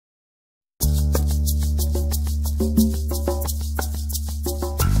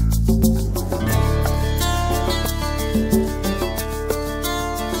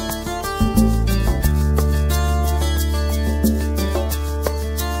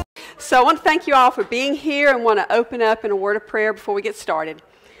So I want to thank you all for being here and want to open up in a word of prayer before we get started.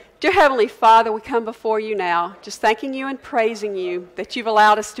 Dear Heavenly Father, we come before you now, just thanking you and praising you that you've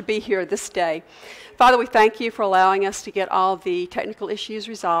allowed us to be here this day. Father, we thank you for allowing us to get all the technical issues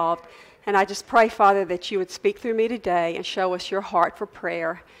resolved. And I just pray, Father, that you would speak through me today and show us your heart for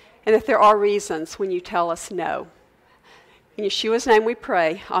prayer, and that there are reasons when you tell us no. In Yeshua's name we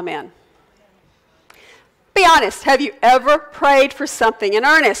pray. Amen. Be honest, have you ever prayed for something in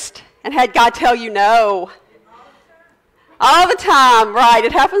earnest and had God tell you no? All the time, right?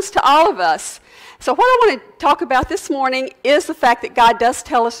 It happens to all of us. So what I want to talk about this morning is the fact that God does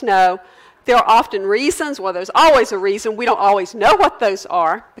tell us no. There are often reasons. Well, there's always a reason. We don't always know what those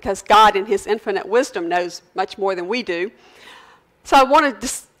are because God in his infinite wisdom knows much more than we do. So I want to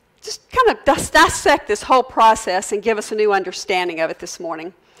just kind of dissect this whole process and give us a new understanding of it this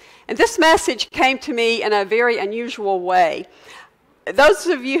morning. And this message came to me in a very unusual way. Those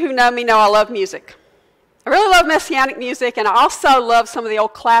of you who know me know I love music. I really love Messianic music, and I also love some of the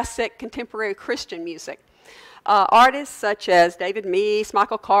old classic contemporary Christian music. Artists such as David Meese,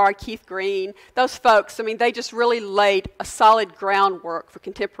 Michael Card, Keith Green, those folks, I mean, they just really laid a solid groundwork for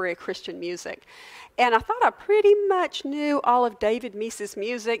contemporary Christian music. And I thought I pretty much knew all of David Meese's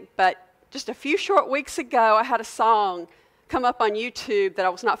music, but just a few short weeks ago, I had a song come up on YouTube that I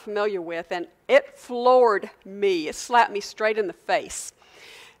was not familiar with, and it floored me. It slapped me straight in the face.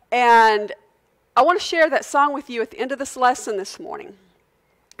 And I want to share that song with you at the end of this lesson this morning.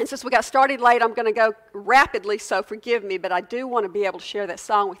 And since we got started late, I'm going to go rapidly, so forgive me, but I do want to be able to share that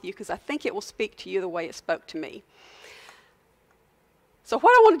song with you because I think it will speak to you the way it spoke to me. So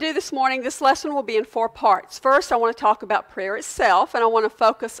what I want to do this morning, this lesson will be in 4 parts. First, I want to talk about prayer itself, and I want to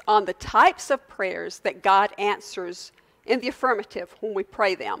focus on the types of prayers that God answers in the affirmative when we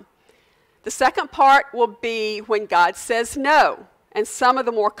pray them. The second part will be when God says no, and some of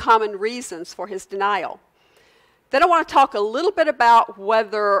the more common reasons for his denial. Then I want to talk a little bit about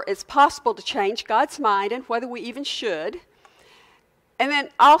whether it's possible to change God's mind and whether we even should. And then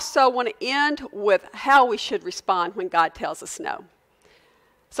also want to end with how we should respond when God tells us no.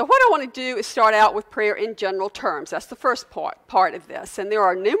 So what I want to do is start out with prayer in general terms. That's the first part of this. And there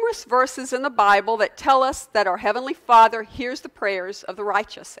are numerous verses in the Bible that tell us that our Heavenly Father hears the prayers of the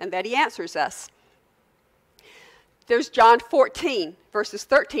righteous and that he answers us. There's John 14, verses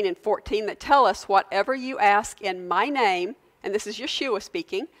 13 and 14 that tell us whatever you ask in my name, and this is Yeshua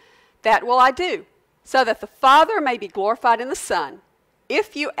speaking, that will I do, so that the Father may be glorified in the Son.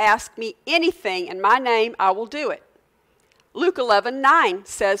 If you ask me anything in my name, I will do it. Luke 11:9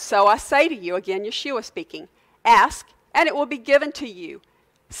 says, so I say to you, again Yeshua speaking, ask and it will be given to you.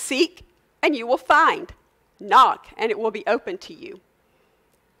 Seek and you will find. Knock and it will be opened to you.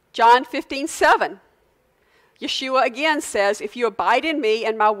 John 15:7. Yeshua again says, if you abide in me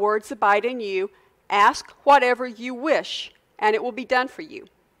and my words abide in you, ask whatever you wish, and it will be done for you.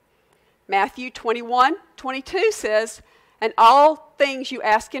 Matthew 21:22 says, and all things you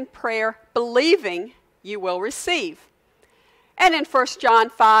ask in prayer, believing, you will receive. And in 1 John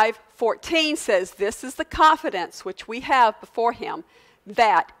 5:14 says, this is the confidence which we have before him,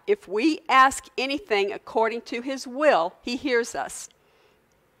 that if we ask anything according to his will, he hears us.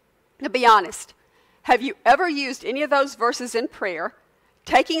 To be honest, have you ever used any of those verses in prayer,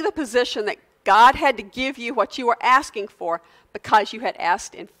 taking the position that God had to give you what you were asking for because you had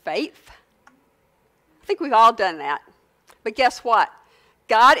asked in faith? I think we've all done that. But guess what?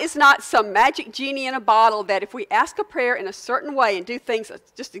 God is not some magic genie in a bottle that if we ask a prayer in a certain way and do things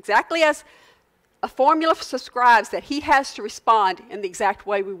just exactly as a formula subscribes, that he has to respond in the exact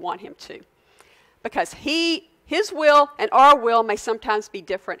way we want him to. Because his will and our will may sometimes be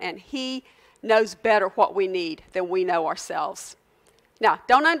different, and he knows better what we need than we know ourselves. Now,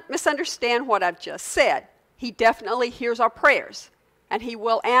 don't misunderstand what I've just said. He definitely hears our prayers, and he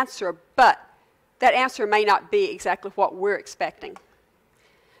will answer, but that answer may not be exactly what we're expecting.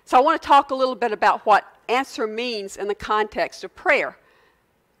 So I want to talk a little bit about what answer means in the context of prayer.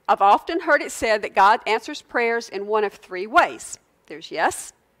 I've often heard it said that God answers prayers in one of 3 ways. There's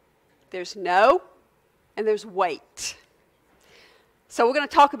yes, there's no, and there's wait. So we're going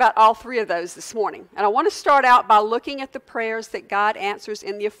to talk about all 3 of those this morning. And I want to start out by looking at the prayers that God answers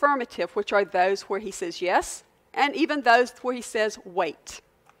in the affirmative, which are those where he says yes, and even those where he says wait.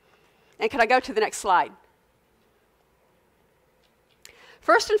 And can I go to the next slide?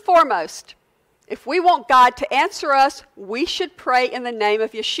 First and foremost, if we want God to answer us, we should pray in the name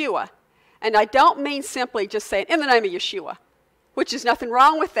of Yeshua. And I don't mean simply just saying, in the name of Yeshua, which is nothing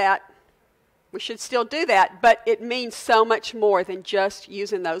wrong with that. We should still do that, but it means so much more than just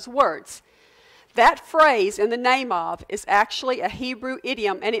using those words. That phrase, in the name of, is actually a Hebrew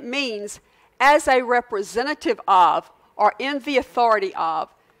idiom, and it means as a representative of or in the authority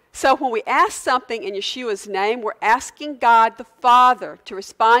of. So when we ask something in Yeshua's name, we're asking God the Father to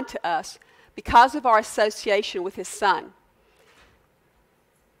respond to us because of our association with his Son.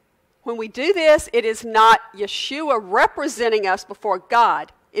 When we do this, it is not Yeshua representing us before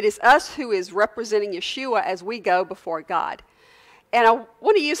God. It is us who is representing Yeshua as we go before God. And I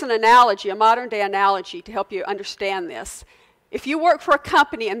want to use an analogy, a modern-day analogy, to help you understand this. If you work for a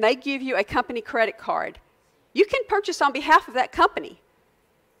company and they give you a company credit card, you can purchase on behalf of that company.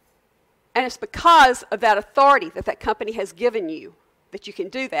 And it's because of that authority that that company has given you that you can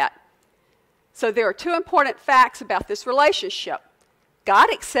do that. So there are two important facts about this relationship.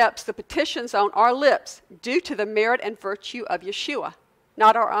 God accepts the petitions on our lips due to the merit and virtue of Yeshua,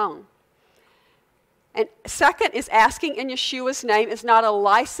 not our own. And second is asking in Yeshua's name is not a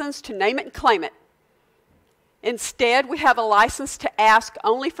license to name it and claim it. Instead, we have a license to ask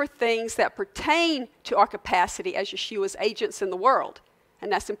only for things that pertain to our capacity as Yeshua's agents in the world.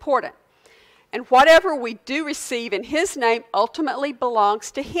 And that's important. And whatever we do receive in his name ultimately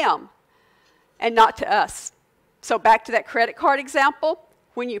belongs to him and not to us. So back to that credit card example.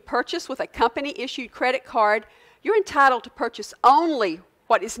 When you purchase with a company-issued credit card, you're entitled to purchase only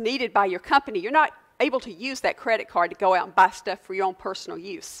what is needed by your company. You're not able to use that credit card to go out and buy stuff for your own personal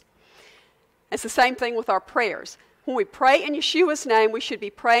use. It's the same thing with our prayers. When we pray in Yeshua's name, we should be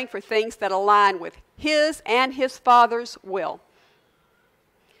praying for things that align with his and his Father's will.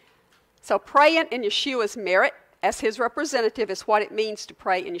 So praying in Yeshua's merit as his representative is what it means to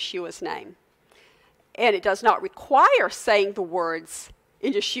pray in Yeshua's name. And it does not require saying the words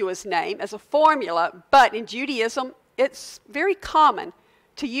in Yeshua's name as a formula, but in Judaism, it's very common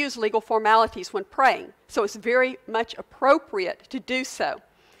to use legal formalities when praying. So it's very much appropriate to do so.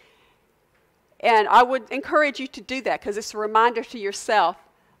 And I would encourage you to do that because it's a reminder to yourself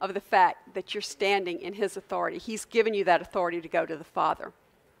of the fact that you're standing in his authority. He's given you that authority to go to the Father.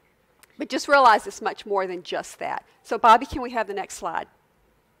 But just realize it's much more than just that. So Bobby, can we have the next slide?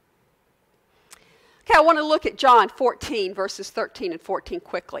 Okay, I want to look at John 14, verses 13 and 14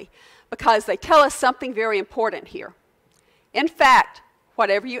 quickly because they tell us something very important here. In fact,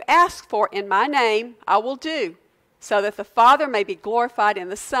 whatever you ask for in my name, I will do, so that the Father may be glorified in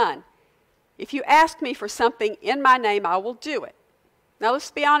the Son. If you ask me for something in my name, I will do it. Now let's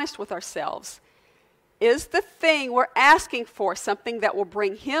be honest with ourselves. Is the thing we're asking for something that will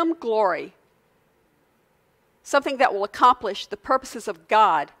bring him glory? Something that will accomplish the purposes of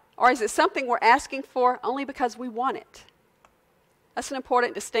God? Or is it something we're asking for only because we want it? That's an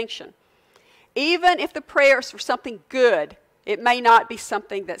important distinction. Even if the prayer is for something good, it may not be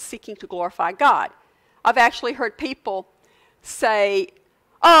something that's seeking to glorify God. I've actually heard people say,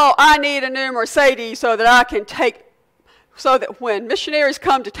 oh, I need a new Mercedes so that when missionaries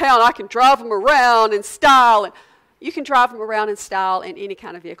come to town, I can drive them around in style. And you can drive them around in style in any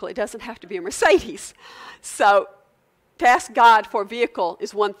kind of vehicle. It doesn't have to be a Mercedes. So to ask God for a vehicle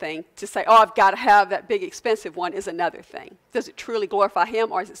is one thing. To say, oh, I've got to have that big expensive one is another thing. Does it truly glorify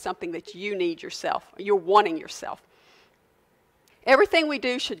him, or is it something that you need yourself, or you're wanting yourself? Everything we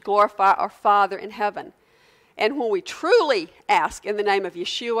do should glorify our Father in heaven. And when we truly ask in the name of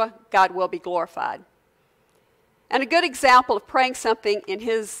Yeshua, God will be glorified. And a good example of praying something in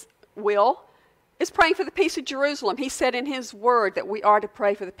his will is praying for the peace of Jerusalem. He said in his word that we are to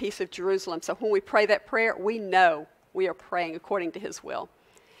pray for the peace of Jerusalem. So when we pray that prayer, we know we are praying according to his will.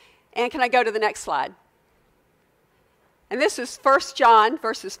 And can I go to the next slide? And this is 1 John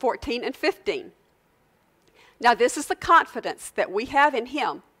verses 14 and 15. Now this is the confidence that we have in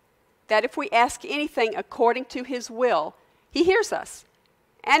him, that if we ask anything according to his will, he hears us.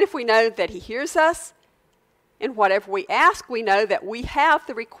 And if we know that he hears us, in whatever we ask, we know that we have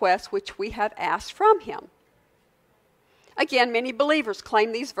the request which we have asked from him. Again, many believers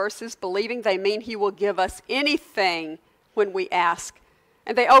claim these verses, believing they mean he will give us anything when we ask.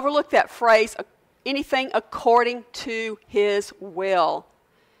 And they overlook that phrase, anything according to his will.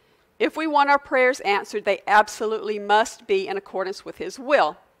 If we want our prayers answered, they absolutely must be in accordance with his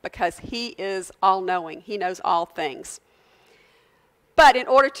will, because he is all-knowing. He knows all things. But in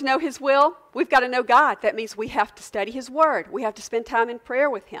order to know his will, we've got to know God. That means we have to study his word. We have to spend time in prayer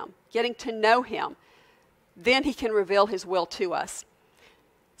with him, getting to know him. Then he can reveal his will to us.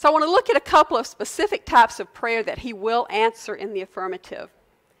 So I want to look at a couple of specific types of prayer that he will answer in the affirmative.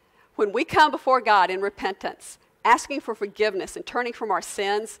 When we come before God in repentance, asking for forgiveness and turning from our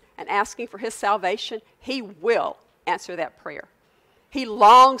sins and asking for his salvation, he will answer that prayer. He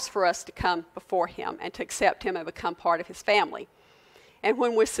longs for us to come before him and to accept him and become part of his family. And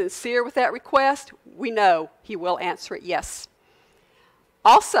when we're sincere with that request, we know he will answer it yes.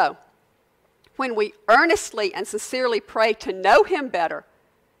 Also, when we earnestly and sincerely pray to know him better,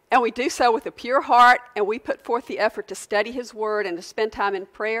 and we do so with a pure heart, and we put forth the effort to study his word and to spend time in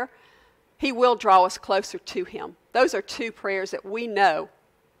prayer, he will draw us closer to him. Those are two prayers that we know,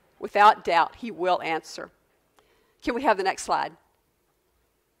 without doubt, he will answer. Can we have the next slide?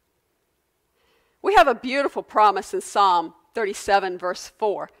 We have a beautiful promise in Psalm 37, verse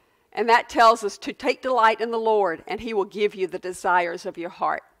 4, and that tells us to take delight in the Lord, and he will give you the desires of your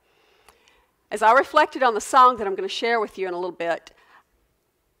heart. As I reflected on the song that I'm going to share with you in a little bit,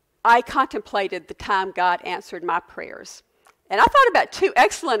 I contemplated the time God answered my prayers. And I thought about two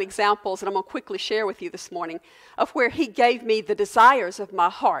excellent examples that I'm going to quickly share with you this morning of where he gave me the desires of my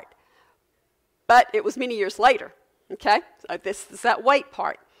heart. But it was many years later, okay? So this is that wait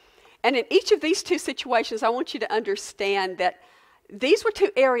part. And in each of these two situations, I want you to understand that these were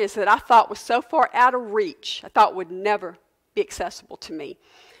two areas that I thought were so far out of reach, I thought would never be accessible to me.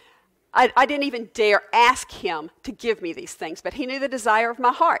 I didn't even dare ask him to give me these things, but he knew the desire of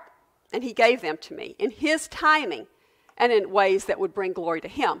my heart, and he gave them to me in his timing and in ways that would bring glory to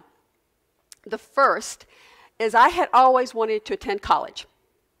him. The first is I had always wanted to attend college.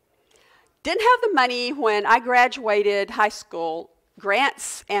 Didn't have the money when I graduated high school.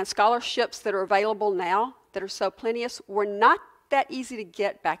 Grants and scholarships that are available now that are so plenteous were not that easy to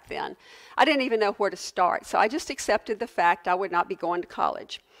get back then. I didn't even know where to start, so I just accepted the fact I would not be going to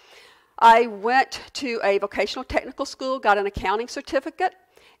college. I went to a vocational technical school, got an accounting certificate,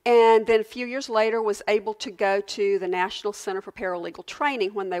 and then a few years later was able to go to the National Center for Paralegal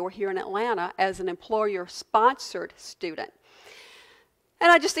Training when they were here in Atlanta as an employer-sponsored student.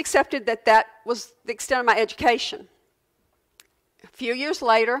 And I just accepted that that was the extent of my education. A few years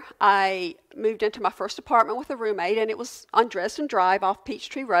later, I moved into my first apartment with a roommate, and it was on Dresden Drive off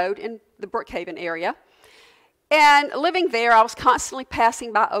Peachtree Road in the Brookhaven area. And living there, I was constantly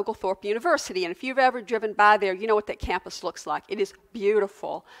passing by Oglethorpe University. And if you've ever driven by there, you know what that campus looks like. It is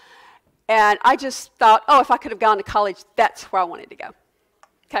beautiful. And I just thought, oh, if I could have gone to college, that's where I wanted to go.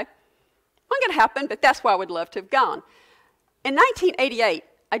 Okay? Wasn't going to happen, but that's where I would love to have gone. In 1988,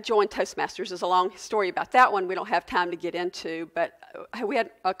 I joined Toastmasters. There's a long story about that one we don't have time to get into, but we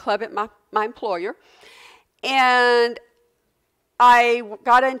had a club at my employer. And I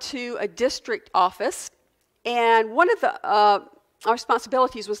got into a district office, and one of our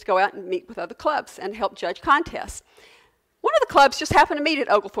responsibilities was to go out and meet with other clubs and help judge contests. One of the clubs just happened to meet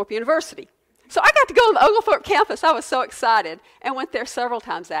at Oglethorpe University. So I got to go on the Oglethorpe campus. I was so excited and went there several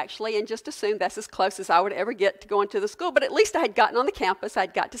times, actually, and just assumed that's as close as I would ever get to going to the school. But at least I had gotten on the campus.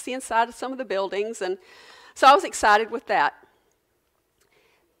 I'd got to see inside of some of the buildings, and so I was excited with that.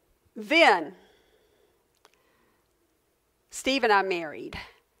 Then, Steve and I married.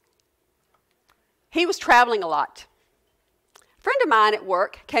 He was traveling a lot. A friend of mine at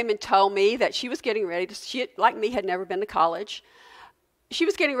work came and told me that she was getting ready to, she, like me, had never been to college. She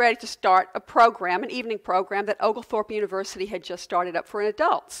was getting ready to start a program, an evening program that Oglethorpe University had just started up for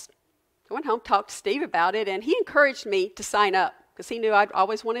adults. I went home, talked to Steve about it, and he encouraged me to sign up because he knew I'd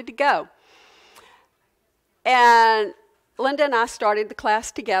always wanted to go. And Linda and I started the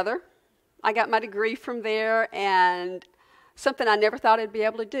class together. I got my degree from there, and something I never thought I'd be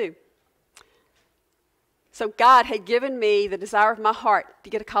able to do. So God had given me the desire of my heart to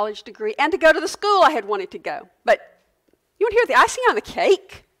get a college degree and to go to the school I had wanted to go. But you want to hear the icing on the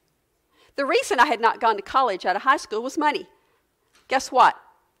cake? The reason I had not gone to college out of high school was money. Guess what?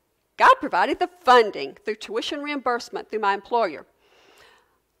 God provided the funding through tuition reimbursement through my employer.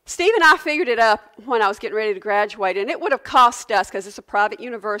 Steve and I figured it up when I was getting ready to graduate, and it would have cost us, because it's a private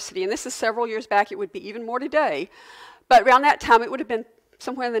university, and this is several years back, it would be even more today, but around that time it would have been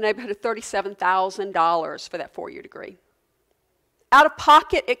somewhere in the neighborhood of $37,000 for that four-year degree. Out of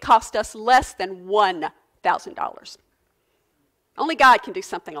pocket, it cost us less than $1,000. Only God can do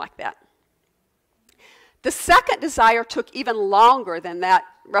something like that. The second desire took even longer than that,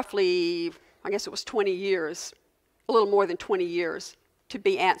 roughly, I guess it was 20 years, a little more than 20 years to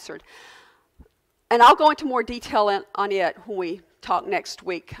be answered. And I'll go into more detail on it when we talk next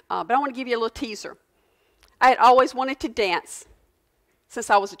week, but I want to give you a little teaser. I had always wanted to dance since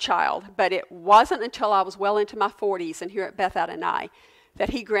I was a child, but it wasn't until I was well into my 40s and here at Beth Adonai that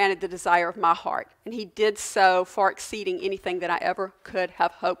he granted the desire of my heart. And he did so far exceeding anything that I ever could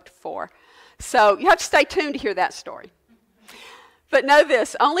have hoped for. So you have to stay tuned to hear that story. But know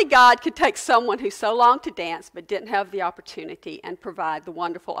this, only God could take someone who so longed to dance but didn't have the opportunity and provide the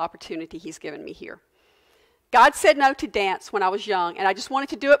wonderful opportunity he's given me here. God said no to dance when I was young, and I just wanted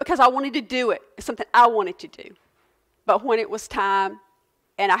to do it because I wanted to do it. It's something I wanted to do. But when it was time,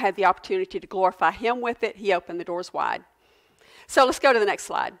 and I had the opportunity to glorify him with it. He opened the doors wide. So let's go to the next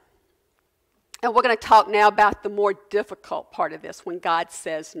slide. And we're going to talk now about the more difficult part of this, when God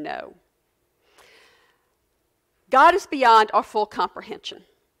says no. God is beyond our full comprehension.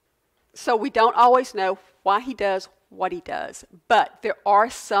 So we don't always know why he does what he does. But there are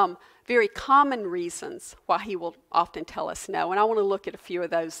some very common reasons why he will often tell us no. And I want to look at a few of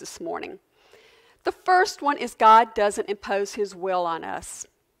those this morning. The first one is God doesn't impose his will on us.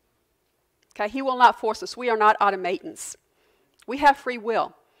 Okay, he will not force us. We are not automatons. We have free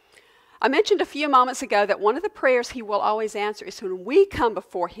will. I mentioned a few moments ago that one of the prayers he will always answer is when we come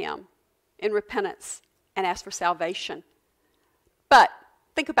before him in repentance and ask for salvation. But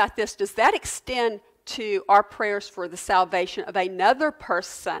think about this. Does that extend to our prayers for the salvation of another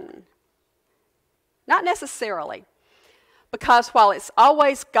person? Not necessarily. Because while it's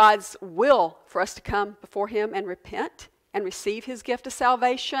always God's will for us to come before him and repent and receive his gift of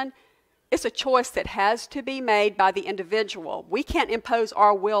salvation, it's a choice that has to be made by the individual. We can't impose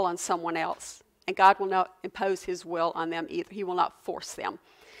our will on someone else, and God will not impose his will on them either. He will not force them.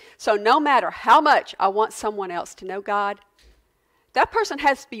 So no matter how much I want someone else to know God, that person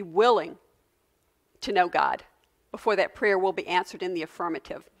has to be willing to know God before that prayer will be answered in the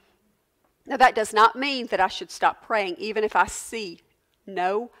affirmative. Now, that does not mean that I should stop praying. Even if I see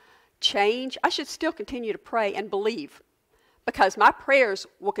no change, I should still continue to pray and believe, because my prayers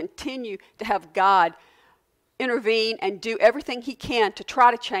will continue to have God intervene and do everything he can to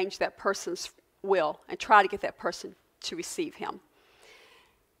try to change that person's will and try to get that person to receive him.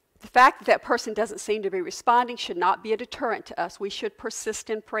 The fact that that person doesn't seem to be responding should not be a deterrent to us. We should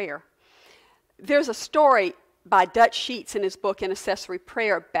persist in prayer. There's a story by Dutch Sheets in his book Intercessory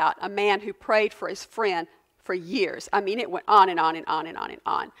Prayer about a man who prayed for his friend for years. I mean, it went on and on and on and on and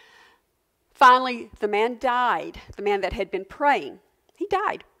on. Finally, the man died, the man that had been praying. He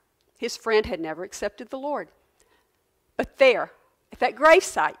died. His friend had never accepted the Lord. But there, at that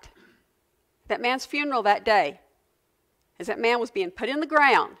gravesite, that man's funeral that day, as that man was being put in the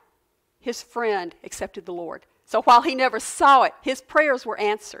ground, his friend accepted the Lord. So while he never saw it, his prayers were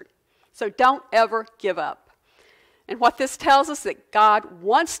answered. So don't ever give up. And what this tells us is that God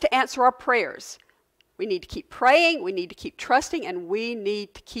wants to answer our prayers. We need to keep praying, we need to keep trusting, and we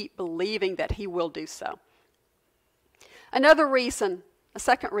need to keep believing that he will do so. Another reason, a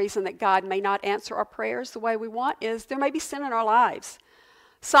second reason that God may not answer our prayers the way we want is there may be sin in our lives.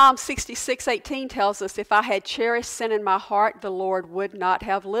 Psalm 66:18 tells us, if I had cherished sin in my heart, the Lord would not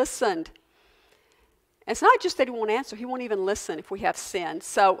have listened. And it's not just that he won't answer, he won't even listen if we have sin.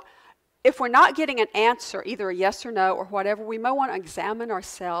 So if we're not getting an answer, either a yes or no or whatever, we may want to examine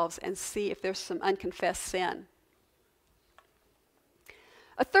ourselves and see if there's some unconfessed sin.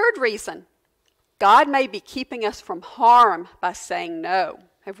 A third reason, God may be keeping us from harm by saying no.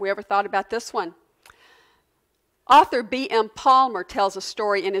 Have we ever thought about this one? Author B.M. Palmer tells a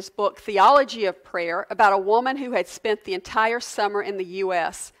story in his book, Theology of Prayer, about a woman who had spent the entire summer in the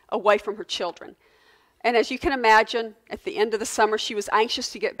U.S. away from her children. And as you can imagine, at the end of the summer, she was anxious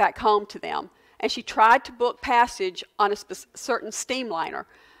to get back home to them. And she tried to book passage on a certain steamliner,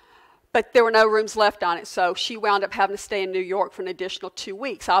 but there were no rooms left on it, so she wound up having to stay in New York for an additional 2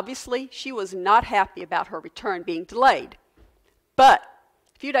 weeks. Obviously, she was not happy about her return being delayed. But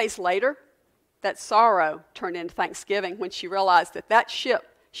a few days later, that sorrow turned into thanksgiving when she realized that that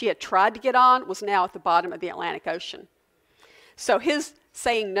ship she had tried to get on was now at the bottom of the Atlantic Ocean. So his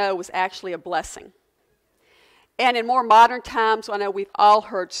saying no was actually a blessing. And in more modern times, I know we've all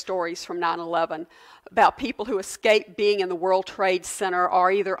heard stories from 9/11 about people who escaped being in the World Trade Center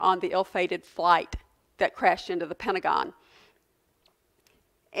or either on the ill-fated flight that crashed into the Pentagon.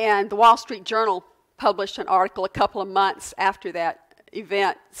 And the Wall Street Journal published an article a couple of months after that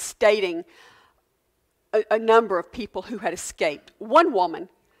event stating a number of people who had escaped. One woman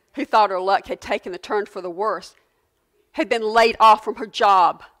who thought her luck had taken the turn for the worse had been laid off from her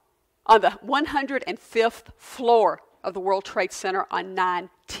job on the 105th floor of the World Trade Center on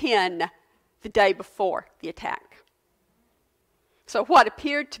 9/10, the day before the attack. So what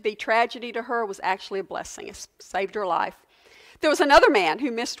appeared to be tragedy to her was actually a blessing. It saved her life. There was another man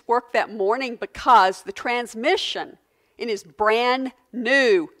who missed work that morning because the transmission in his brand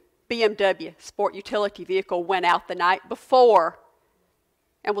new BMW sport utility vehicle went out the night before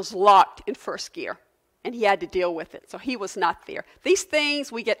and was locked in first gear. And he had to deal with it, so he was not there. These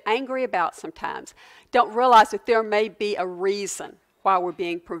things we get angry about sometimes. Don't realize that there may be a reason why we're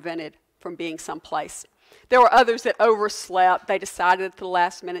being prevented from being someplace. There were others that overslept. They decided at the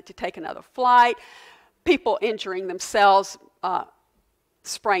last minute to take another flight. People injuring themselves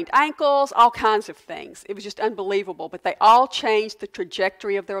sprained ankles, all kinds of things. It was just unbelievable, but they all changed the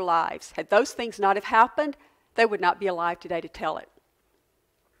trajectory of their lives. Had those things not have happened, they would not be alive today to tell it.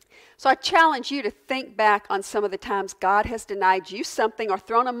 So I challenge you to think back on some of the times God has denied you something or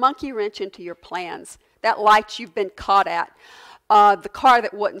thrown a monkey wrench into your plans. That light you've been caught at, the car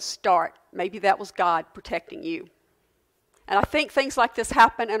that wouldn't start, maybe that was God protecting you. And I think things like this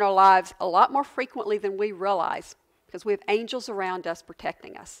happen in our lives a lot more frequently than we realize, because we have angels around us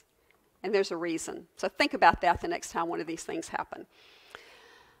protecting us. And there's a reason. So think about that the next time one of these things happen.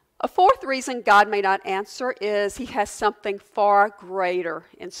 A fourth reason God may not answer is he has something far greater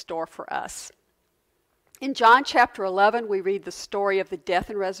in store for us. In John chapter 11, we read the story of the death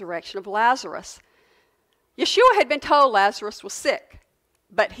and resurrection of Lazarus. Yeshua had been told Lazarus was sick,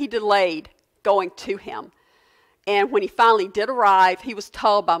 but he delayed going to him. And when he finally did arrive, he was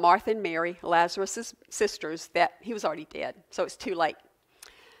told by Martha and Mary, Lazarus' sisters, that he was already dead, so it's too late.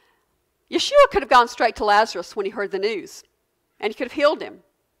 Yeshua could have gone straight to Lazarus when he heard the news, and he could have healed him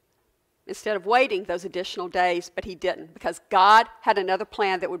instead of waiting those additional days, but he didn't, because God had another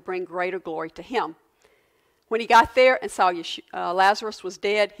plan that would bring greater glory to him. When he got there and saw Lazarus was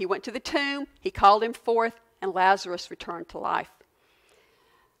dead, he went to the tomb, he called him forth, and Lazarus returned to life.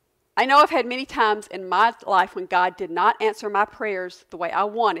 I know I've had many times in my life when God did not answer my prayers the way I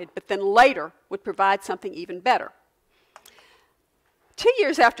wanted, but then later would provide something even better. 2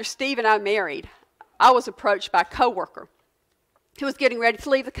 years after Steve and I married, I was approached by a coworker who was getting ready to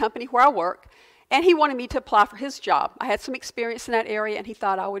leave the company where I work, and he wanted me to apply for his job. I had some experience in that area, and he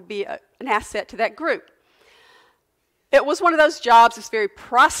thought I would be an asset to that group. It was one of those jobs that's very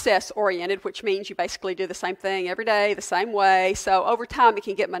process-oriented, which means you basically do the same thing every day, the same way. So over time, it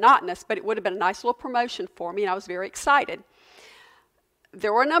can get monotonous, but it would have been a nice little promotion for me, and I was very excited.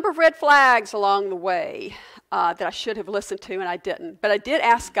 There were a number of red flags along the way that I should have listened to, and I didn't. But I did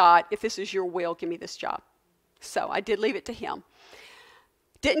ask God, if this is your will, give me this job. So I did leave it to him.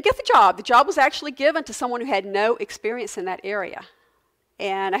 Didn't get the job. The job was actually given to someone who had no experience in that area.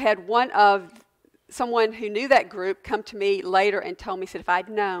 And I had someone who knew that group come to me later and told me, said, if I'd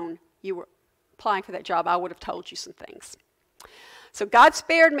known you were applying for that job, I would have told you some things. So God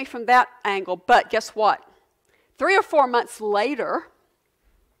spared me from that angle, but guess what? 3 or 4 months later,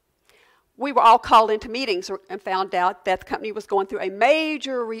 we were all called into meetings and found out that the company was going through a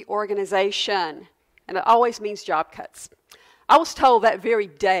major reorganization, and it always means job cuts. I was told that very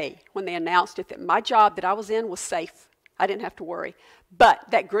day when they announced it that my job that I was in was safe. I didn't have to worry. But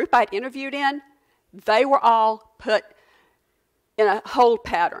that group I'd interviewed in, they were all put in a hold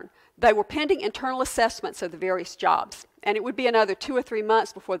pattern. They were pending internal assessments of the various jobs, and it would be another 2 or 3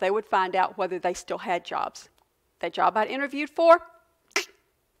 months before they would find out whether they still had jobs. That job I'd interviewed for,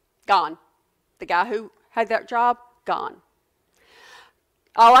 gone. The guy who had that job, gone.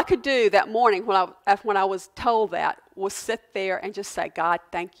 All I could do that morning when I was told that was sit there and just say, God,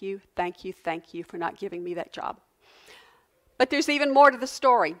 thank you, thank you, thank you for not giving me that job. But there's even more to the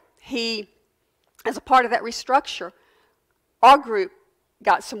story. As a part of that restructure, our group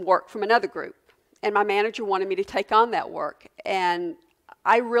got some work from another group, and my manager wanted me to take on that work, and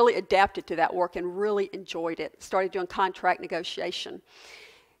I really adapted to that work and really enjoyed it. Started doing contract negotiation,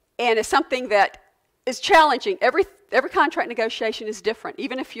 and it's something that is challenging. Every contract negotiation is different,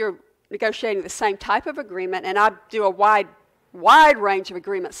 even if you're negotiating the same type of agreement, and I do a wide range of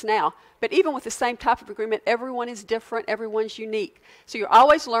agreements now, but even with the same type of agreement, everyone is different, everyone's unique. So you're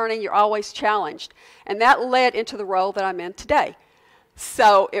always learning, you're always challenged, and that led into the role that I'm in today.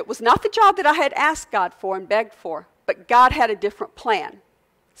 So it was not the job that I had asked God for and begged for, but God had a different plan.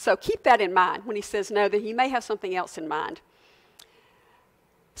 So keep that in mind when he says no, that he may have something else in mind.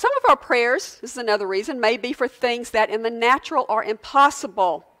 Some of our prayers, this is another reason, may be for things that in the natural are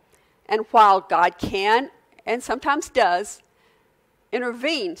impossible. And while God can, and sometimes does,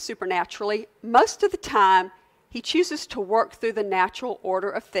 intervene supernaturally, most of the time he chooses to work through the natural order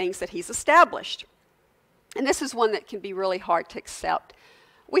of things that he's established. And this is one that can be really hard to accept.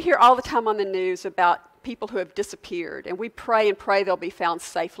 We hear all the time on the news about people who have disappeared, and we pray and pray they'll be found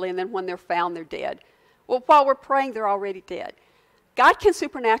safely, and then when they're found, they're dead. Well, while we're praying, they're already dead. God can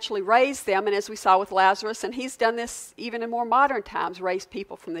supernaturally raise them, and as we saw with Lazarus, and he's done this even in more modern times, raise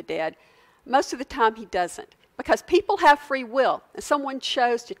people from the dead. Most of the time he doesn't, because people have free will, and someone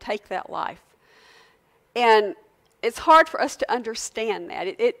chose to take that life. And it's hard for us to understand that.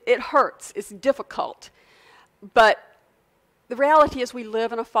 It hurts. It's difficult. But the reality is we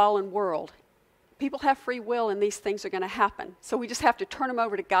live in a fallen world. People have free will, and these things are going to happen. So we just have to turn them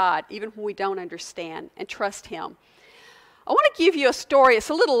over to God, even when we don't understand, and trust him. I want to give you a story. It's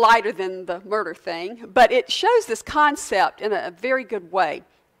a little lighter than the murder thing, but it shows this concept in a very good way.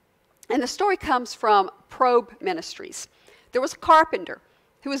 And the story comes from Probe Ministries. There was a carpenter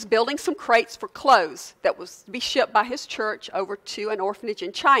who was building some crates for clothes that was to be shipped by his church over to an orphanage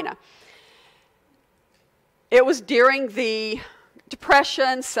in China. It was during the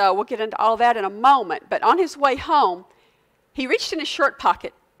Depression, so we'll get into all that in a moment. But on his way home, he reached in his shirt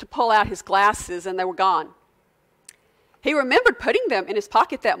pocket to pull out his glasses, and they were gone. He remembered putting them in his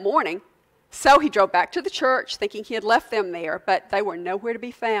pocket that morning, so he drove back to the church thinking he had left them there, but they were nowhere to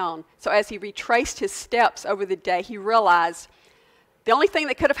be found. So as he retraced his steps over the day, he realized the only thing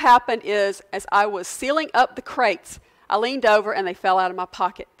that could have happened is as I was sealing up the crates, I leaned over and they fell out of my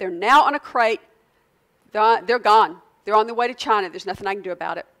pocket. They're now on a crate. They're gone. They're on their way to China. There's nothing I can do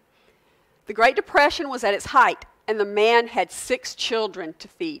about it. The Great Depression was at its height, and the man had 6 children to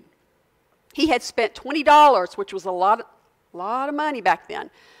feed. He had spent $20, which was a lot of money back then,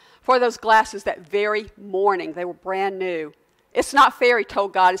 for those glasses that very morning. They were brand new. It's not fair, he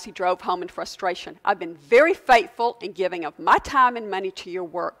told God as he drove home in frustration. I've been very faithful in giving of my time and money to your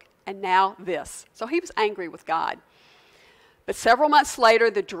work, and now this. So he was angry with God. But several months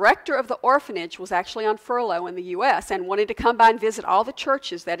later, the director of the orphanage was actually on furlough in the U.S. and wanted to come by and visit all the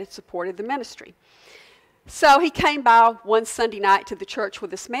churches that had supported the ministry. So he came by one Sunday night to the church where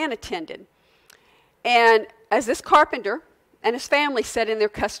this man attended. And as this carpenter and his family sat in their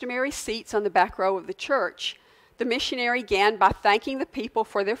customary seats on the back row of the church, the missionary began by thanking the people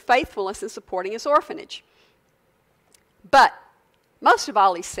for their faithfulness in supporting his orphanage. But most of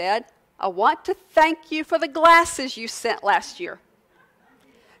all, he said, I want to thank you for the glasses you sent last year.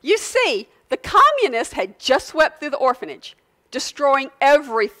 You see, the communists had just swept through the orphanage, destroying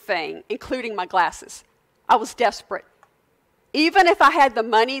everything, including my glasses. I was desperate. Even if I had the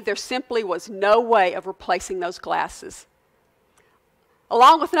money, there simply was no way of replacing those glasses.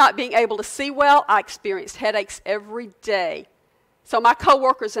 Along with not being able to see well, I experienced headaches every day. So my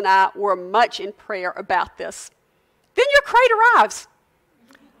coworkers and I were much in prayer about this. Then your crate arrives.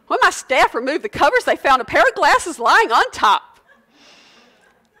 When my staff removed the covers, they found a pair of glasses lying on top.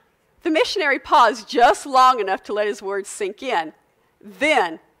 The missionary paused just long enough to let his words sink in.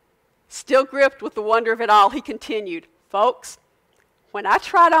 Then, still gripped with the wonder of it all, he continued, folks, when I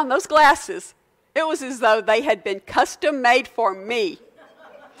tried on those glasses, it was as though they had been custom made for me.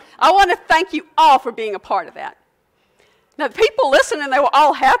 I want to thank you all for being a part of that. Now, the people listening, they were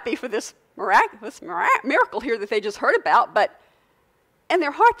all happy for this miracle here that they just heard about, but in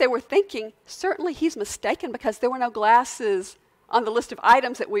their heart they were thinking, certainly he's mistaken because there were no glasses on the list of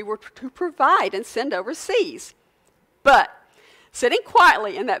items that we were to provide and send overseas. But sitting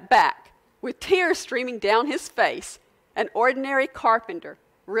quietly in that back, with tears streaming down his face, an ordinary carpenter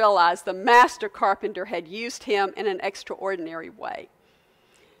realized the master carpenter had used him in an extraordinary way.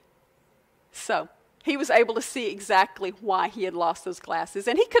 So he was able to see exactly why he had lost those glasses.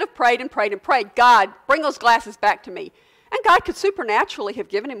 And he could have prayed and prayed and prayed, God, bring those glasses back to me. And God could supernaturally have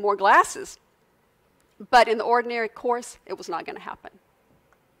given him more glasses. But in the ordinary course, it was not going to happen.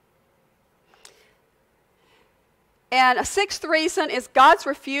 And a sixth reason is God's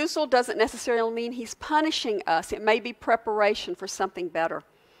refusal doesn't necessarily mean he's punishing us. It may be preparation for something better.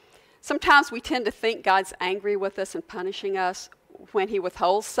 Sometimes we tend to think God's angry with us and punishing us when he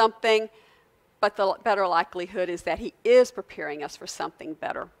withholds something, but the better likelihood is that he is preparing us for something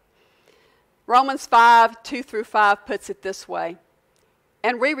better. Romans 5:2-5 puts it this way,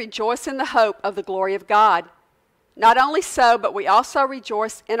 and we rejoice in the hope of the glory of God. Not only so, but we also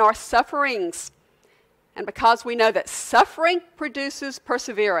rejoice in our sufferings. And because we know that suffering produces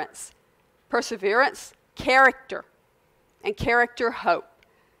perseverance, perseverance, character, and character, hope.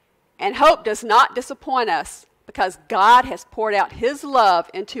 And hope does not disappoint us because God has poured out his love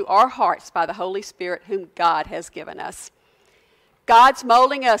into our hearts by the Holy Spirit whom God has given us. God's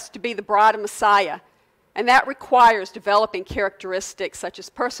molding us to be the bride of Messiah, and that requires developing characteristics such as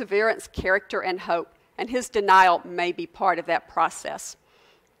perseverance, character, and hope. And his denial may be part of that process.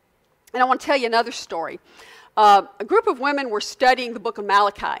 And I want to tell you another story. A group of women were studying the book of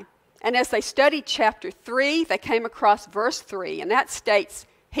Malachi. And as they studied chapter 3, they came across verse 3. And that states,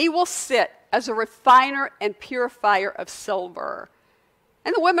 he will sit as a refiner and purifier of silver.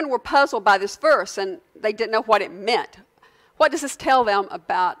 And the women were puzzled by this verse, and they didn't know what it meant. What does this tell them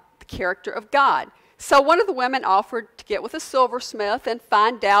about the character of God? So one of the women offered to get with a silversmith and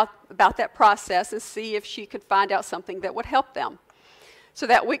find out about that process and see if she could find out something that would help them. So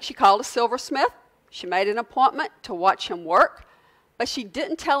that week she called a silversmith. She made an appointment to watch him work, but she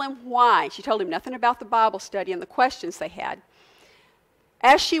didn't tell him why. She told him nothing about the Bible study and the questions they had.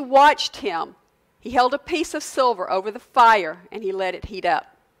 As she watched him, He held a piece of silver over the fire and he let it heat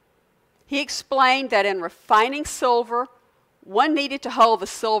up. He explained that in refining silver, one needed to hold the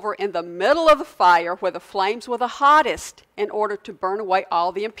silver in the middle of the fire where the flames were the hottest in order to burn away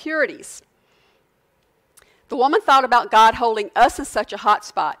all the impurities. The woman thought about God holding us in such a hot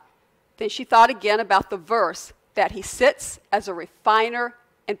spot. Then she thought again about the verse that he sits as a refiner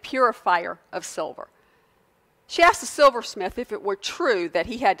and purifier of silver. She asked the silversmith if it were true that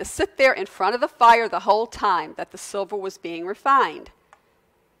he had to sit there in front of the fire the whole time that the silver was being refined.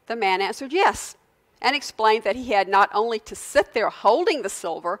 The man answered yes, and explained that he had not only to sit there holding the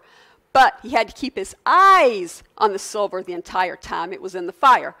silver, but he had to keep his eyes on the silver the entire time it was in the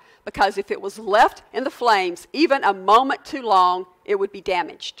fire, because if it was left in the flames even a moment too long, it would be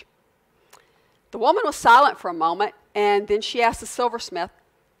damaged. The woman was silent for a moment, and then she asked the silversmith,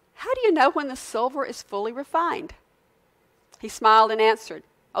 "How do you know when the silver is fully refined?" He smiled and answered,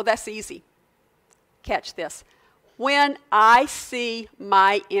 "Oh, that's easy. Catch this. When I see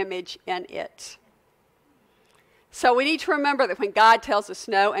my image in it." So we need to remember that when God tells us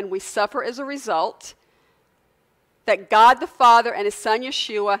no and we suffer as a result, that God the Father and his Son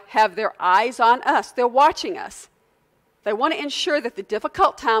Yeshua have their eyes on us. They're watching us. They want to ensure that the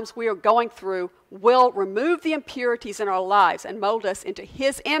difficult times we are going through will remove the impurities in our lives and mold us into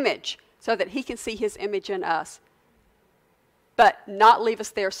his image so that he can see his image in us, but not leave us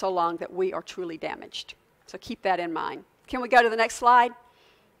there so long that we are truly damaged. So keep that in mind. Can we go to the next slide?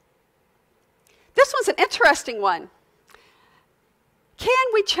 This one's an interesting one. Can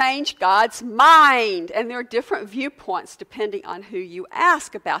we change God's mind? And there are different viewpoints depending on who you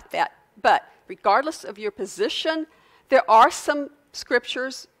ask about that. But regardless of your position, there are some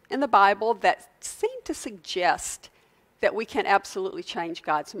scriptures in the Bible that seem to suggest that we can absolutely change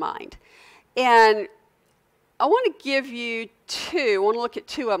God's mind. And I want to give you two. I want to look at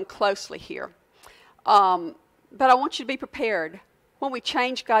two of them closely here. But I want you to be prepared. When we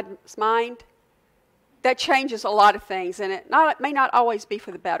change God's mind, that changes a lot of things, and it may not always be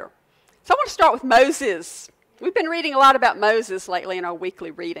for the better. So I want to start with Moses. We've been reading a lot about Moses lately in our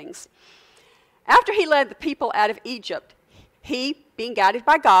weekly readings. After he led the people out of Egypt, he, being guided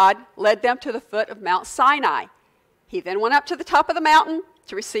by God, led them to the foot of Mount Sinai. He then went up to the top of the mountain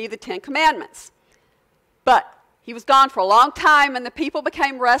to receive the 10 Commandments. But he was gone for a long time, and the people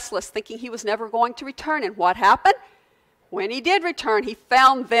became restless, thinking he was never going to return. And what happened? When he did return, he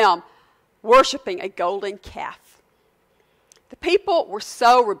found them worshiping a golden calf. The people were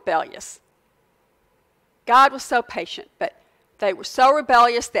so rebellious. God was so patient, but they were so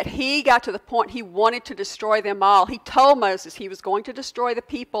rebellious that he got to the point he wanted to destroy them all. He told Moses he was going to destroy the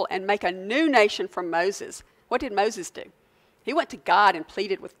people and make a new nation from Moses. What did Moses do? He went to God and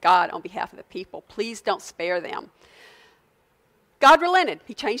pleaded with God on behalf of the people. Please don't spare them. God relented.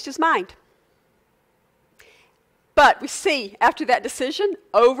 He changed his mind. But we see, after that decision,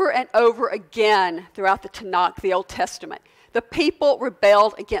 over and over again throughout the Tanakh, the Old Testament, the people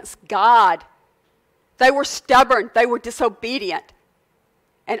rebelled against God. They were stubborn. They were disobedient.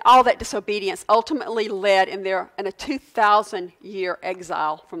 And all that disobedience ultimately led in a 2,000-year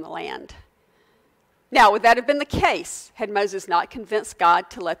exile from the land. Now, would that have been the case had Moses not convinced God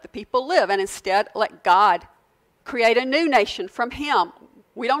to let the people live and instead let God create a new nation from him?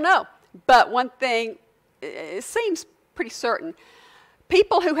 We don't know. But one thing, it seems pretty certain.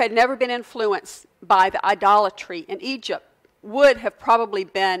 People who had never been influenced by the idolatry in Egypt would have probably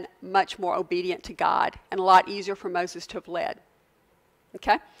been much more obedient to God and a lot easier for Moses to have led.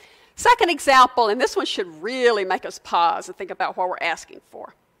 Okay? Second example, and this one should really make us pause and think about what we're asking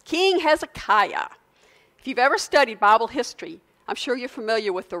for. King Hezekiah. If you've ever studied Bible history, I'm sure you're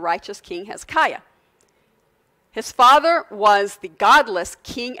familiar with the righteous King Hezekiah. His father was the godless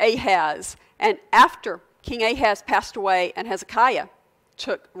King Ahaz, and after King Ahaz passed away and Hezekiah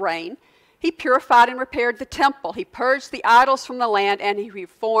took reign, he purified and repaired the temple. He purged the idols from the land, and he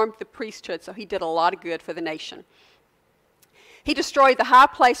reformed the priesthood, so he did a lot of good for the nation. He destroyed the high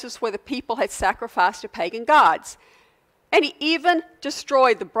places where the people had sacrificed to pagan gods. And he even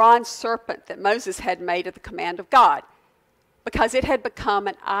destroyed the bronze serpent that Moses had made at the command of God, because it had become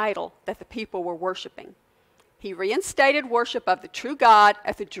an idol that the people were worshiping. He reinstated worship of the true God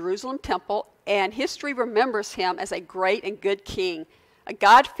at the Jerusalem temple, and history remembers him as a great and good king, a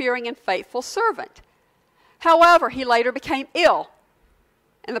God-fearing and faithful servant. However, he later became ill,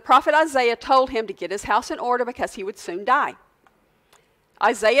 and the prophet Isaiah told him to get his house in order because he would soon die.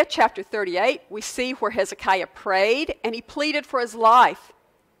 Isaiah chapter 38, we see where Hezekiah prayed and he pleaded for his life,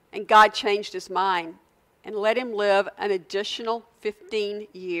 and God changed his mind and let him live an additional 15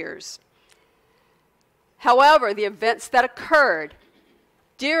 years. However, the events that occurred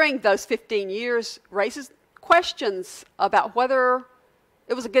during those 15 years raises questions about whether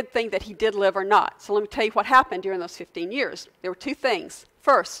it was a good thing that he did live or not. So let me tell you what happened during those 15 years. There were two things.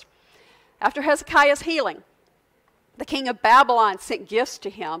 First, after Hezekiah's healing, the king of Babylon sent gifts to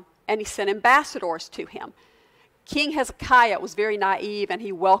him, and he sent ambassadors to him. King Hezekiah was very naive, and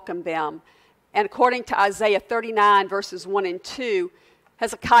he welcomed them. And according to Isaiah 39, verses 1 and 2,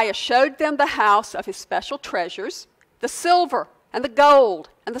 Hezekiah showed them the house of his special treasures, the silver and the gold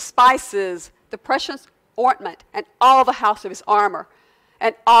and the spices, the precious ointment, and all the house of his armor,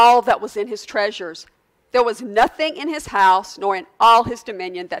 and all that was in his treasures. There was nothing in his house, nor in all his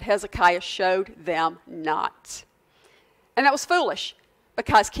dominion, that Hezekiah showed them not. And that was foolish,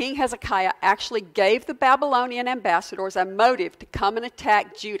 because King Hezekiah actually gave the Babylonian ambassadors a motive to come and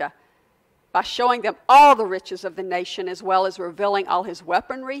attack Judah by showing them all the riches of the nation, as well as revealing all his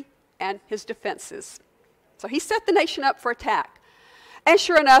weaponry and his defenses. So he set the nation up for attack. And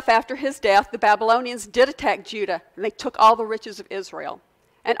sure enough, after his death, the Babylonians did attack Judah, and they took all the riches of Israel,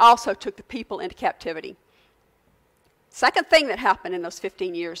 and also took the people into captivity. Second thing that happened in those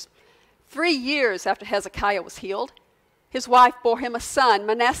 15 years, 3 years after Hezekiah was healed, his wife bore him a son,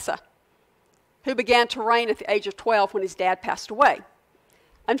 Manasseh, who began to reign at the age of 12 when his dad passed away.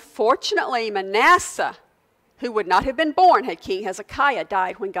 Unfortunately, Manasseh, who would not have been born had King Hezekiah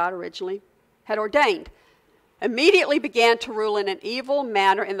died when God originally had ordained, immediately began to rule in an evil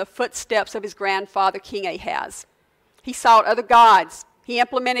manner in the footsteps of his grandfather, King Ahaz. He sought other gods. He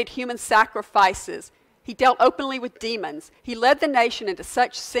implemented human sacrifices. He dealt openly with demons. He led the nation into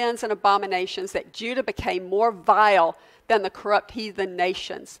such sins and abominations that Judah became more vile than the corrupt heathen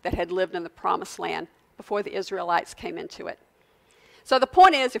nations that had lived in the promised land before the Israelites came into it. So the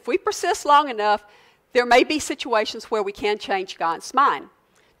point is, if we persist long enough, there may be situations where we can change God's mind.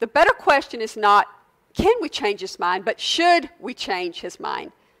 The better question is not, can we change his mind, but should we change his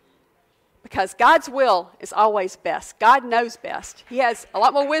mind? Because God's will is always best. God knows best. He has a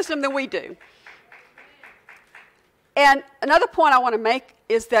lot more wisdom than we do. And another point I want to make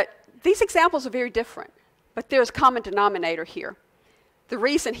is that these examples are very different, but there's a common denominator here. The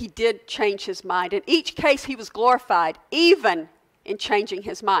reason he did change his mind, in each case he was glorified, even in changing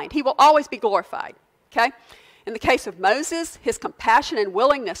his mind. He will always be glorified, okay? In the case of Moses, his compassion and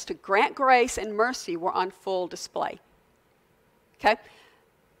willingness to grant grace and mercy were on full display, okay?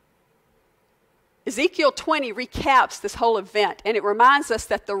 Ezekiel 20 recaps this whole event, and it reminds us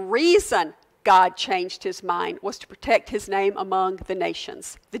that the reason God changed his mind was to protect his name among the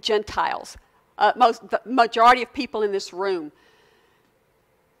nations, the Gentiles, the majority of people in this room.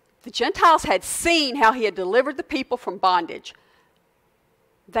 The Gentiles had seen how he had delivered the people from bondage.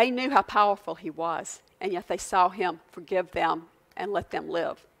 They knew how powerful he was, and yet they saw him forgive them and let them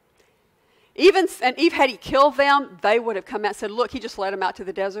live. Even had he killed them, they would have come out and said, look, he just led them out to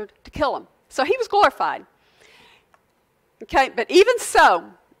the desert to kill them. So he was glorified. Okay, but even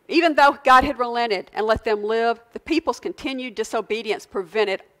so, even though God had relented and let them live, the people's continued disobedience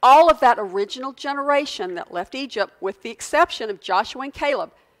prevented all of that original generation that left Egypt, with the exception of Joshua and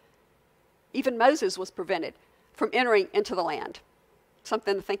Caleb. Even Moses was prevented from entering into the land.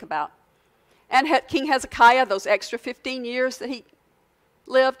 Something to think about. And King Hezekiah, those extra 15 years that he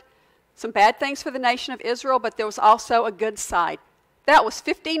lived, some bad things for the nation of Israel, but there was also a good side. That was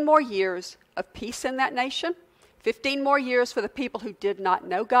 15 more years of peace in that nation, 15 more years for the people who did not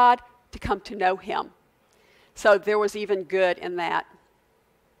know God to come to know him. So there was even good in that.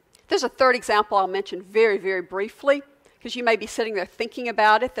 There's a third example I'll mention very, very briefly, because you may be sitting there thinking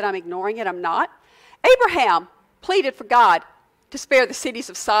about it, that I'm ignoring it. I'm not. Abraham pleaded for God to spare the cities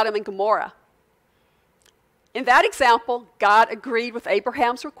of Sodom and Gomorrah. In that example, God agreed with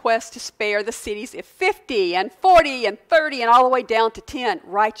Abraham's request to spare the cities if 50 and 40 and 30 and all the way down to 10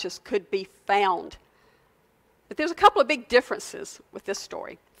 righteous could be found. But there's a couple of big differences with this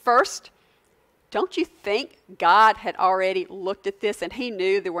story. First, don't you think God had already looked at this and he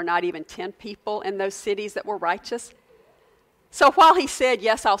knew there were not even 10 people in those cities that were righteous? So while he said,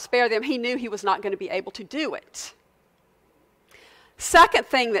 yes, I'll spare them, he knew he was not going to be able to do it. Second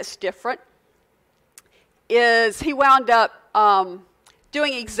thing that's different is he wound up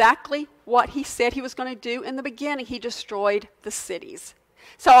doing exactly what he said he was going to do in the beginning. He destroyed the cities.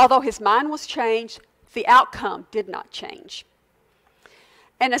 So although his mind was changed, the outcome did not change.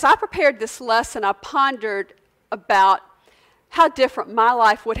 And as I prepared this lesson, I pondered about how different my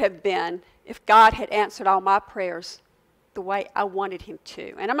life would have been if God had answered all my prayers the way I wanted him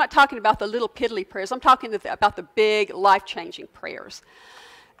to. And I'm not talking about the little piddly prayers. I'm talking about the big, life-changing prayers.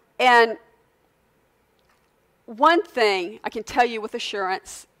 And one thing I can tell you with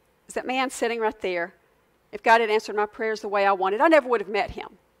assurance is that man sitting right there if God had answered my prayers the way I wanted, I never would have met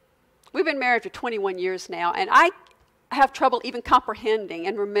him. We've been married for 21 years now, and I have trouble even comprehending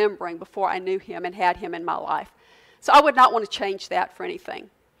and remembering before I knew him and had him in my life. So I would not want to change that for anything.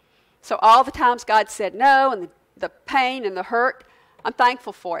 So all the times God said no, and the pain and the hurt, I'm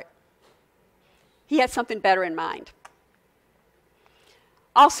thankful for it. He had something better in mind.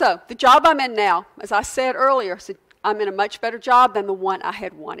 Also, the job I'm in now, as I said earlier, I'm in a much better job than the one I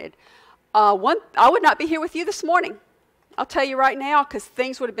had wanted. I would not be here with you this morning. I'll tell you right now, because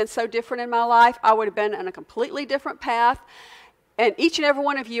things would have been so different in my life. I would have been on a completely different path. And each and every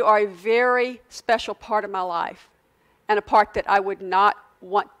one of you are a very special part of my life, and a part that I would not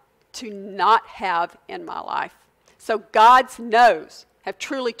want to not have in my life. So God's no's have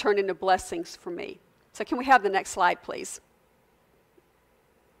truly turned into blessings for me. So can we have the next slide, please?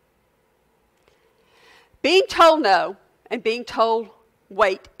 Being told no and being told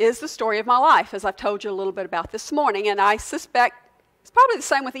wait is the story of my life, as I've told you a little bit about this morning, and I suspect it's probably the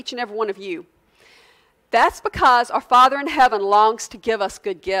same with each and every one of you. That's because our Father in heaven longs to give us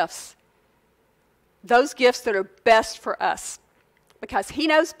good gifts, those gifts that are best for us, because he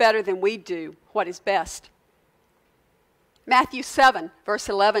knows better than we do what is best. Matthew 7, verse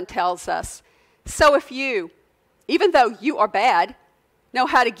 11 tells us, "So if you, even though you are bad, know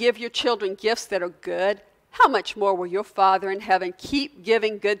how to give your children gifts that are good, how much more will your Father in heaven keep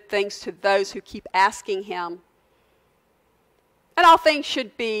giving good things to those who keep asking him?" And all things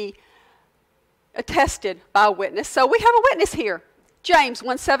should be attested by a witness. So we have a witness here. James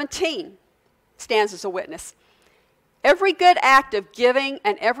 1:17 stands as a witness. "Every good act of giving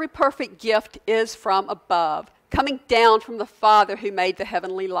and every perfect gift is from above, coming down from the Father who made the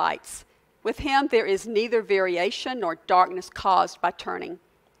heavenly lights. With him there is neither variation nor darkness caused by turning."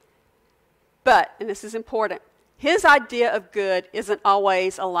 But, and this is important, his idea of good isn't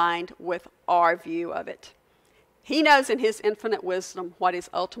always aligned with our view of it. He knows in his infinite wisdom what is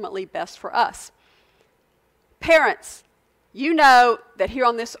ultimately best for us. Parents, you know that here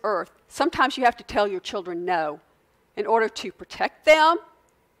on this earth, sometimes you have to tell your children no in order to protect them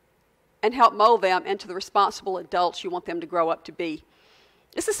and help mold them into the responsible adults you want them to grow up to be.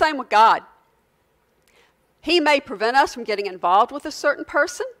 It's the same with God. He may prevent us from getting involved with a certain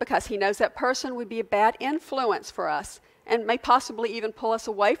person because he knows that person would be a bad influence for us and may possibly even pull us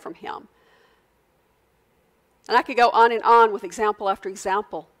away from him. And I could go on and on with example after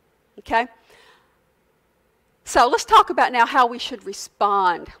example, okay? So let's talk about now how we should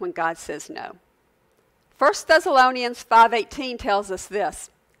respond when God says no. 1 Thessalonians 5:18 tells us this: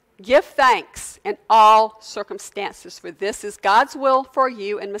 "Give thanks in all circumstances, for this is God's will for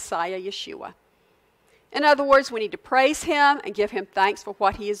you in Messiah Yeshua." In other words, we need to praise him and give him thanks for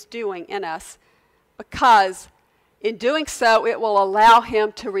what he is doing in us, because in doing so, it will allow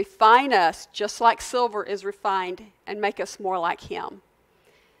him to refine us just like silver is refined and make us more like him.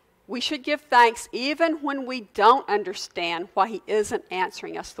 We should give thanks even when we don't understand why he isn't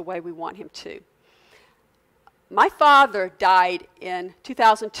answering us the way we want him to. My father died in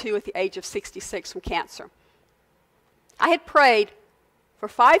 2002 at the age of 66 from cancer. I had prayed for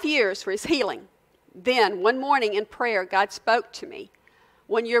 5 years for his healing. Then, one morning in prayer, God spoke to me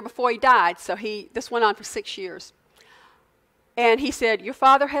 1 year before he died, so this went on for 6 years. And he said, "Your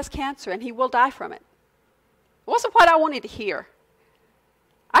father has cancer and he will die from it." It wasn't what I wanted to hear.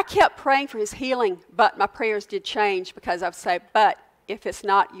 I kept praying for his healing, but my prayers did change because I would say, "But if it's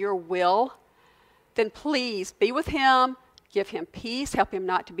not your will, then please be with him, give him peace, help him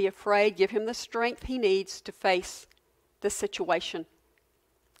not to be afraid, give him the strength he needs to face this situation."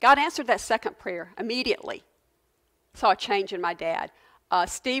 God answered that second prayer immediately. Saw a change in my dad.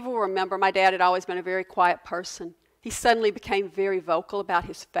 Steve will remember my dad had always been a very quiet person. He suddenly became very vocal about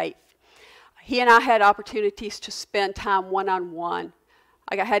his faith. He and I had opportunities to spend time one-on-one.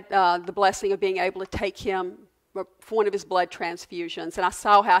 I had the blessing of being able to take him for one of his blood transfusions, and I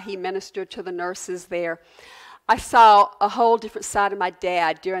saw how he ministered to the nurses there. I saw a whole different side of my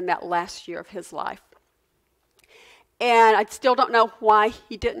dad during that last year of his life. And I still don't know why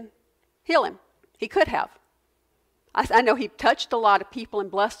he didn't heal him. He could have. I know he touched a lot of people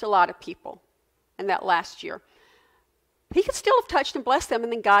and blessed a lot of people in that last year. He could still have touched and blessed them,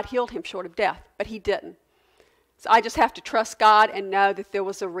 and then God healed him short of death, but he didn't. So I just have to trust God and know that there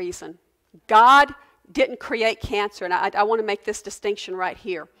was a reason. God didn't create cancer, and I want to make this distinction right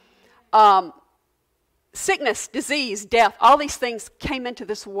here. Sickness, disease, death, all these things came into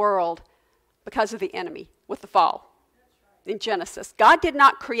this world because of the enemy with the fall. In Genesis, God did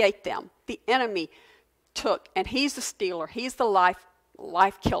not create them. The enemy took, and he's the stealer. He's the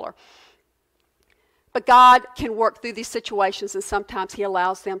life killer. But God can work through these situations, and sometimes he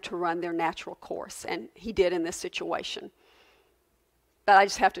allows them to run their natural course, and he did in this situation. But I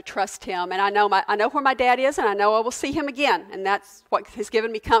just have to trust him, and I know where my dad is, and I know I will see him again, and that's what has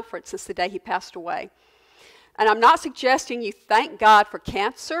given me comfort since the day he passed away. And I'm not suggesting you thank God for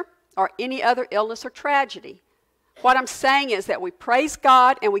cancer or any other illness or tragedy. What I'm saying is that we praise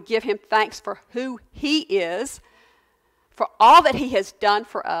God and we give him thanks for who he is, for all that he has done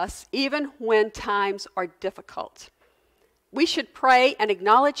for us, even when times are difficult. We should pray and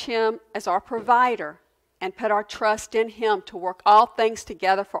acknowledge him as our provider and put our trust in him to work all things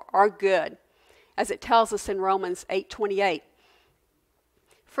together for our good, as it tells us in Romans 8:28.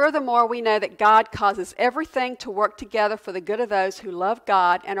 Furthermore, we know that God causes everything to work together for the good of those who love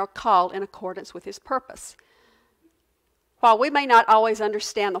God and are called in accordance with his purpose. While we may not always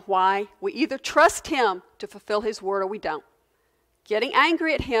understand the why, we either trust him to fulfill his word or we don't. Getting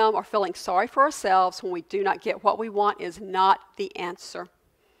angry at him or feeling sorry for ourselves when we do not get what we want is not the answer.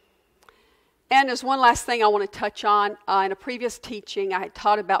 And there's one last thing I want to touch on. In a previous teaching, I had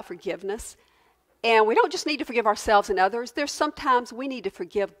taught about forgiveness. And we don't just need to forgive ourselves and others. There's sometimes we need to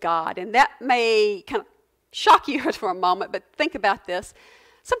forgive God. And that may kind of shock you for a moment, but think about this.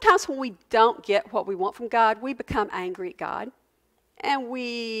 Sometimes when we don't get what we want from God, we become angry at God. And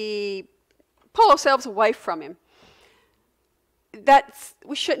we pull ourselves away from him.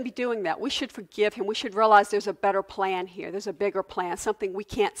 We shouldn't be doing that. We should forgive him. We should realize there's a better plan here. There's a bigger plan, something we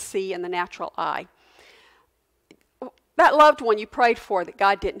can't see in the natural eye. That loved one you prayed for that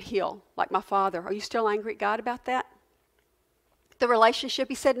God didn't heal, like my father, are you still angry at God about that? The relationship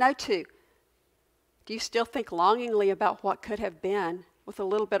he said no to, do you still think longingly about what could have been with a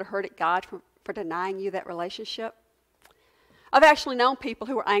little bit of hurt at God for denying you that relationship? I've actually known people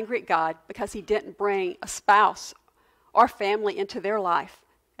who were angry at God because he didn't bring a spouse or family into their life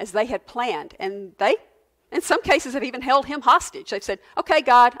as they had planned. And they, in some cases, have even held him hostage. They've said, okay,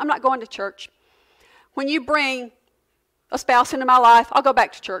 God, I'm not going to church. When you bring a spouse into my life, I'll go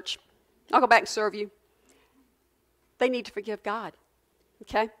back to church. I'll go back and serve you. They need to forgive God.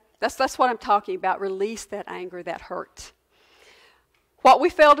 Okay? That's what I'm talking about. Release that anger, that hurt. What we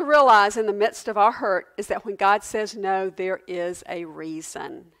fail to realize in the midst of our hurt is that when God says no, there is a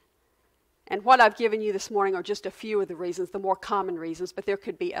reason. And what I've given you this morning are just a few of the reasons, the more common reasons, but there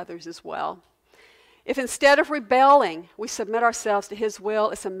could be others as well. If instead of rebelling, we submit ourselves to his will,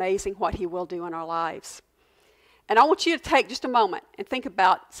 it's amazing what he will do in our lives. And I want you to take just a moment and think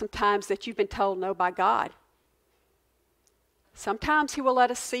about some times that you've been told no by God. Sometimes he will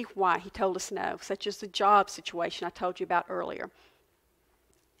let us see why he told us no, such as the job situation I told you about earlier.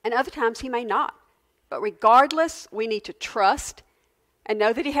 And other times he may not. But regardless, we need to trust and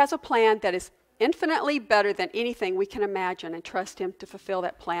know that he has a plan that is infinitely better than anything we can imagine, and trust him to fulfill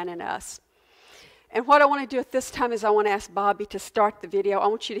that plan in us. And what I want to do at this time is I want to ask Bobby to start the video. I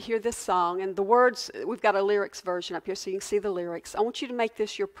want you to hear this song. And the words, we've got a lyrics version up here so you can see the lyrics. I want you to make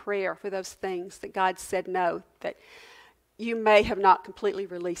this your prayer for those things that God said no, that you may have not completely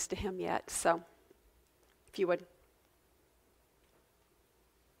released to him yet. So, if you would.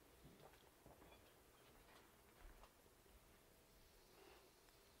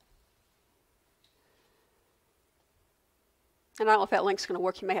 And I don't know if that link's going to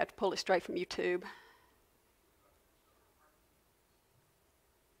work. You may have to pull it straight from YouTube.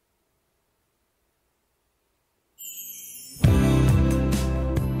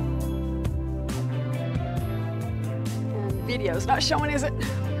 And the video's not showing, is it?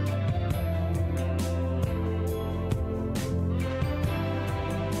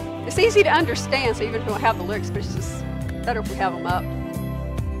 It's easy to understand, so even if we don't have the lyrics, but it's just better if we have them up.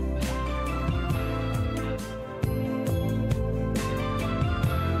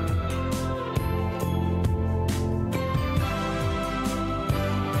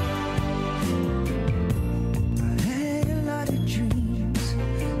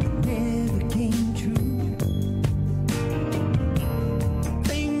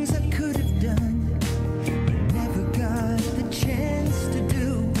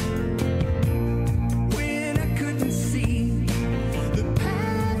 The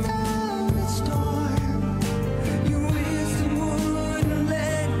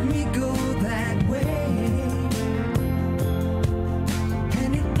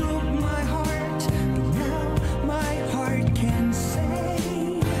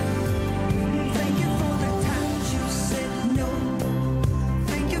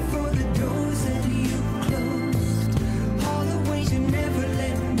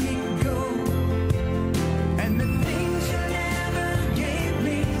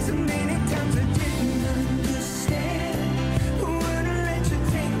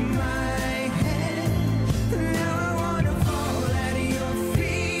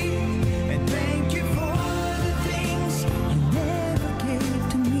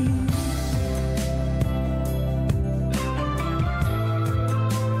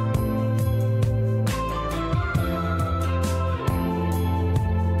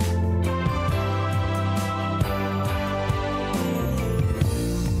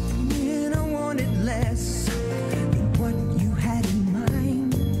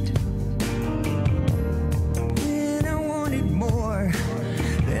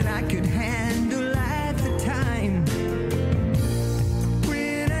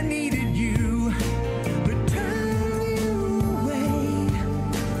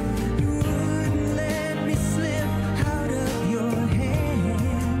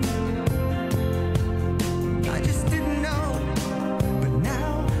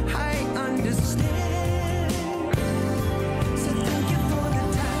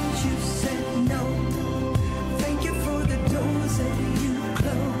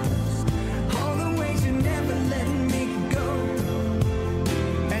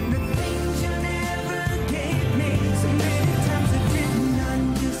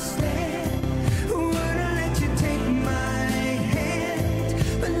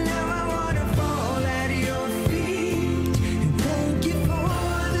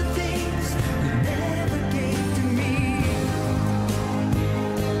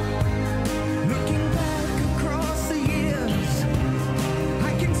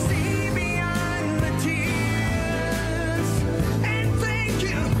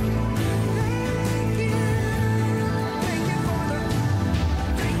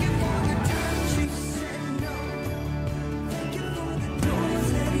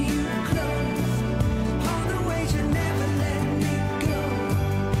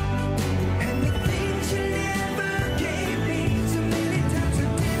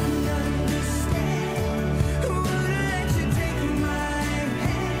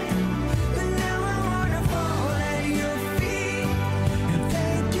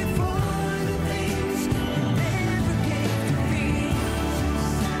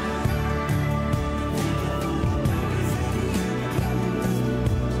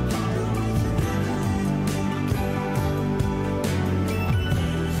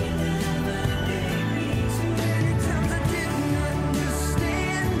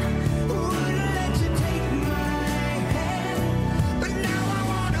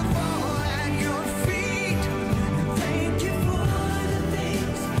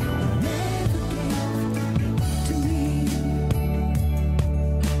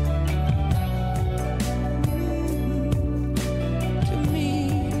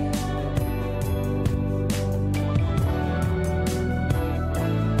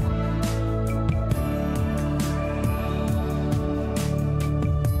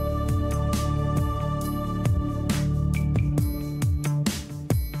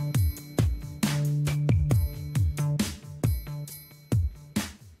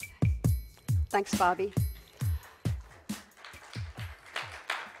Thanks, Bobby.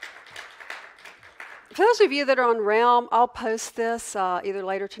 For those of you that are on Realm, I'll post this either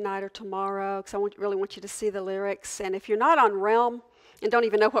later tonight or tomorrow because I really want you to see the lyrics. And if you're not on Realm and don't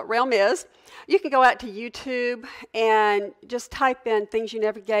even know what Realm is, you can go out to YouTube and just type in Things You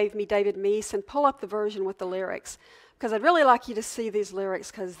Never Gave Me, David Meese, and pull up the version with the lyrics. Because I'd really like you to see these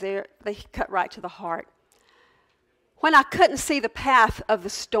lyrics because they cut right to the heart. When I couldn't see the path of the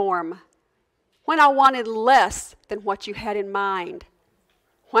storm, when I wanted less than what you had in mind,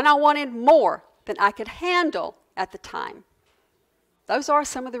 when I wanted more than I could handle at the time. Those are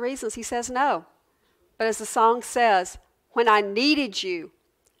some of the reasons he says no. But as the song says, when I needed you,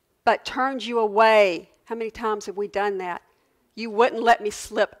 but turned you away. How many times have we done that? You wouldn't let me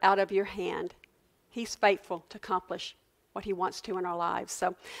slip out of your hand. He's faithful to accomplish what he wants to in our lives.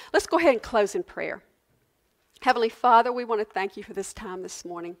 So let's go ahead and close in prayer. Heavenly Father, we want to thank you for this time this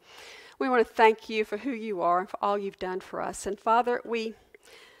morning. We want to thank you for who you are and for all you've done for us. And Father, we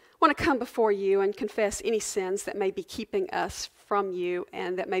want to come before you and confess any sins that may be keeping us from you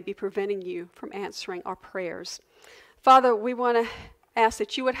and that may be preventing you from answering our prayers. Father, we want to ask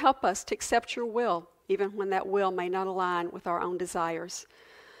that you would help us to accept your will, even when that will may not align with our own desires.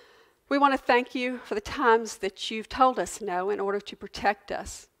 We want to thank you for the times that you've told us no in order to protect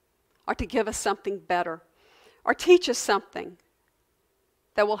us or to give us something better or teach us something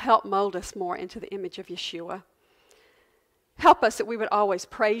that will help mold us more into the image of Yeshua. Help us that we would always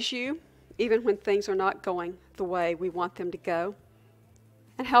praise you, even when things are not going the way we want them to go.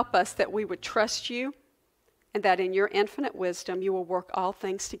 And help us that we would trust you and that in your infinite wisdom you will work all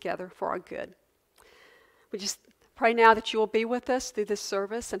things together for our good. We just pray now that you will be with us through this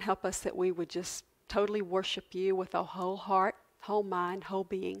service and help us that we would just totally worship you with our whole heart, whole mind, whole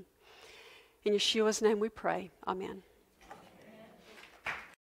being. In Yeshua's name we pray. Amen.